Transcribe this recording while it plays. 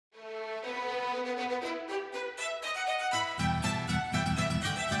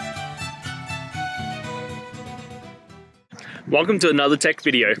Welcome to another tech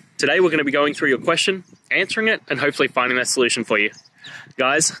video. Today we're going to be going through your question, answering it, and hopefully finding that solution for you.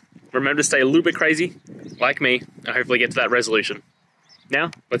 Guys, remember to stay a little bit crazy, like me, and hopefully get to that resolution.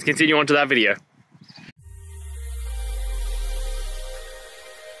 Now, let's continue on to that video.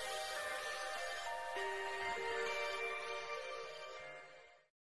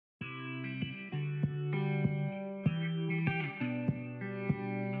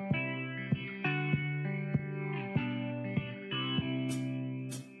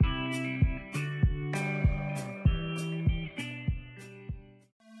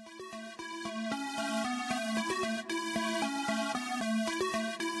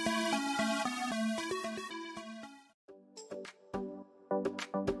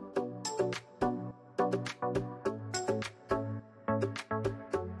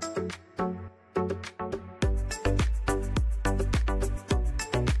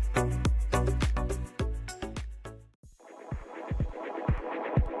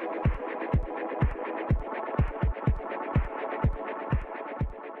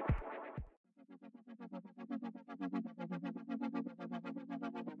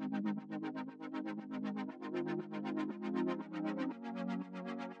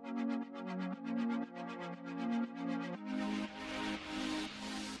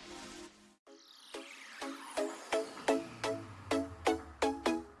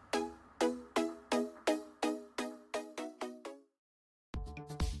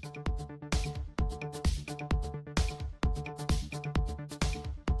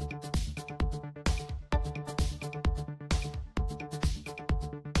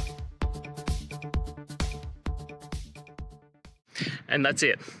 And that's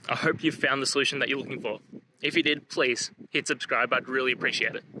it. I hope you found the solution that you're looking for. If you did, please hit subscribe. I'd really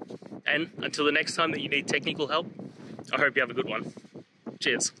appreciate it. And until the next time that you need technical help, I hope you have a good one.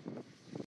 Cheers.